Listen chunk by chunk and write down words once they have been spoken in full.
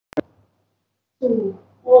So,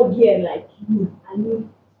 all girl like you, I mean,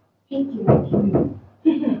 pinky like you.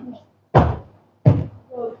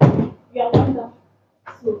 So, you are wonderful.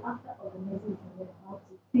 So, after organizing the how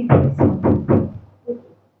to take this one. Okay.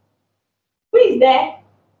 Who is there?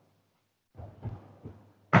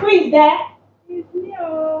 Who is there? It's me.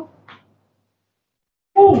 Oh.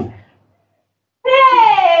 Who?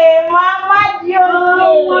 Hey, Mama Joe.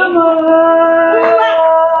 Oh, Mama.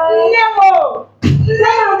 Nemo. Nemo.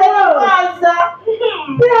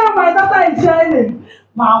 See how my daughter is shining.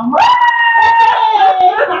 Mama.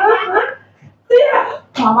 See how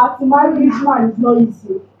Mama, to marry this man is not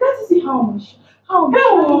easy. Can't you see how much? How much?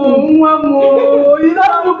 Oh, Mama, you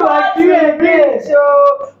don't look like you again. So,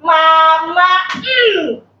 Mama.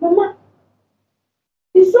 Mama,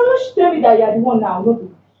 did someone tell me that you are the one now? Not me.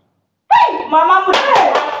 Hey, Mama, put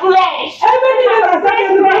flesh. Everybody knows that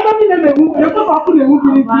everybody knows that you come up with a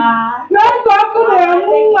movie. Let's talk to the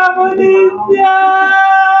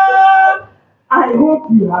I hope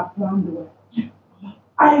you have planned well.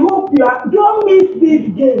 I hope you have. Don't miss this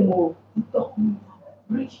game, oh. The documents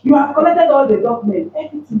are rich. You have collected all the documents,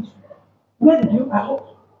 everything. Where did you? I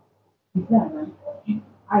hope.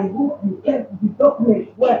 I hope you kept the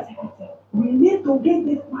documents well. We need to get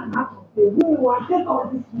this man out of the way. We will take all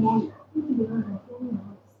this money.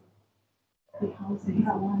 The house is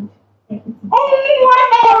around.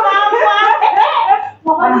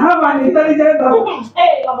 I have an intelligent daughter.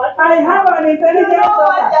 Hey, Mama. I have an intelligent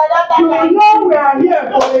daughter. You know we are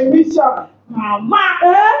here for a mission. Mama.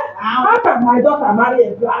 How can my daughter marry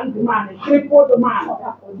a blind man, a crippled man?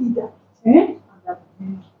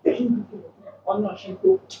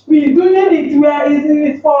 We doing it where it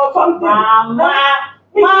is for something. Mama.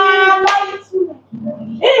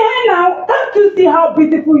 Hey, now, can't you see how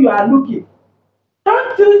beautiful you are looking?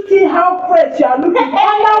 Can't you see how fresh you are looking? Under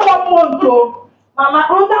 1 month, though. Mama,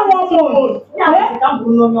 Under 1 month.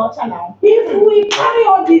 If we carry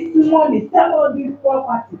all this money, sell all this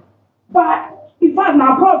property, but in fact,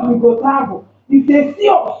 now abroad we go travel. If they see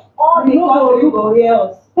us, all the country go hear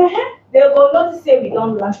us. They go notice say we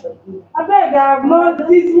don't land for you. I beg, I have not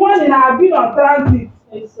this morning. I have been on transit.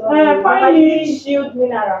 Finally, shield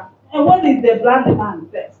mineral. And what is the blind man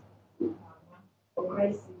first?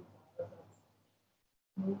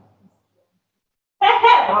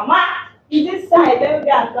 Mama, is this side? Let me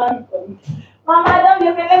go and turn it for you. Mama, don't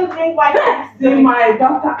you let me drink water. See my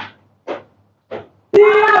daughter. See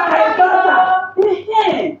my daughter.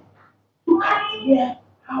 Look at here.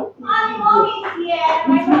 How My mom is here.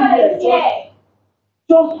 My mother is here.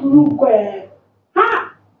 Just look. Ha!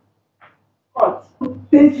 What?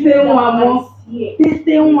 This thing, Mama. This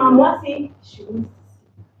thing, Mama. See, she wants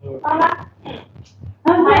to see. Mama,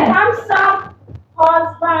 my handsome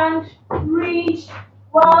husband, rich,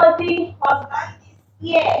 wealthy husband is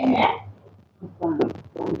here.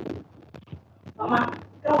 Mama,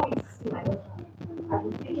 don't wait to see my daughter. I've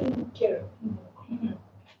been taking good care of him.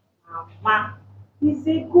 Mama, he's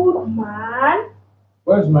a good man.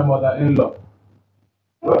 Where's my mother-in-law?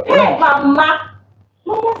 Hey, Mama.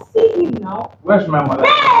 Mama, see him now. Where's my mother?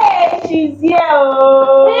 Hey, she's here.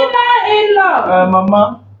 Oh. In-law.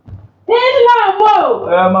 Mama. In-law,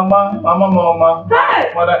 Mama.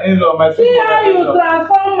 Hey. Mother-in-law, my see how you mother-in-law.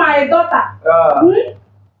 transform my daughter.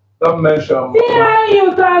 Don't mention. See how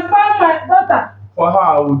you transform my daughter. For her,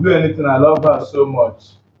 I would do anything. I love her so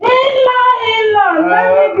much. In-law,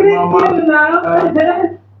 let me greet Mama. you now.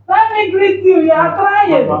 Let me greet you. You are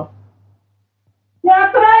trying. Mama, You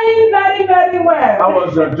are trying very, very well. how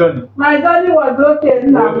was your journey? My journey was okay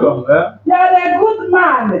now. Welcome, You are a good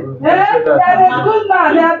man. You are a good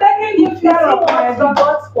man. You are taking good care of my He daughter.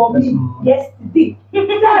 bought for me yesterday.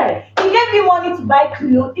 Hey. He gave me money to buy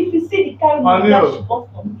clothes. If you see the kind of that she bought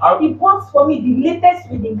for me, he bought for me the latest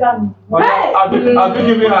wedding gown. Hey. Have you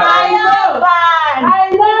given her? I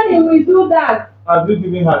know you will do that. Have you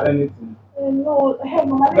given her anything? No, hey,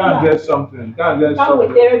 Mama, Go and get something. Go and get come with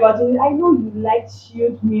something. everybody. I know you like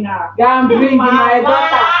shield me now. Go and bring my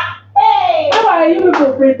daughter. Hey! How are you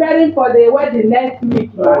people preparing for the wedding next week?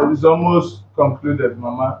 It's almost concluded,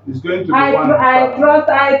 Mama. It's going to be one.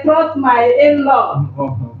 I trust my in-law.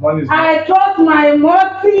 Money is I not. trust my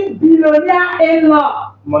multi-billionaire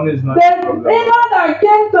in-law. Money is not The a problem. in-law that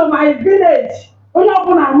came to my village. Onye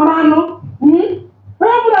ọbụla mara nụ. Onye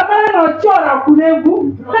ọbụla mara na ọchị ọra kwuru egwu.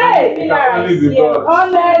 Hey! It can only be God.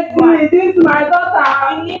 Honestly, this my daughter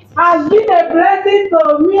has been a blessing to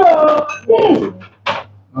me.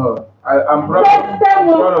 No, I'm proud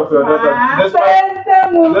of your daughter.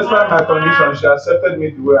 Despite my condition, she accepted me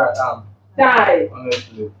the way I am. Die.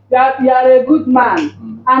 Honestly. You are a good man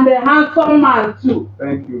and a handsome man too.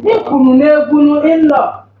 Thank you.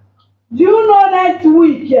 In-law. Do you know next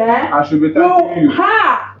week, I should be thanking you.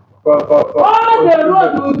 All the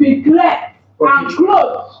roads will be cleared and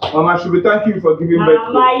closed. Mama, I should be thanking you for giving birth to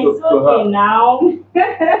her. Mama, it's okay now.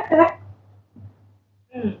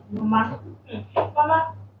 Mama,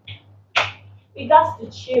 Mama, we got to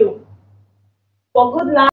chill. For good night.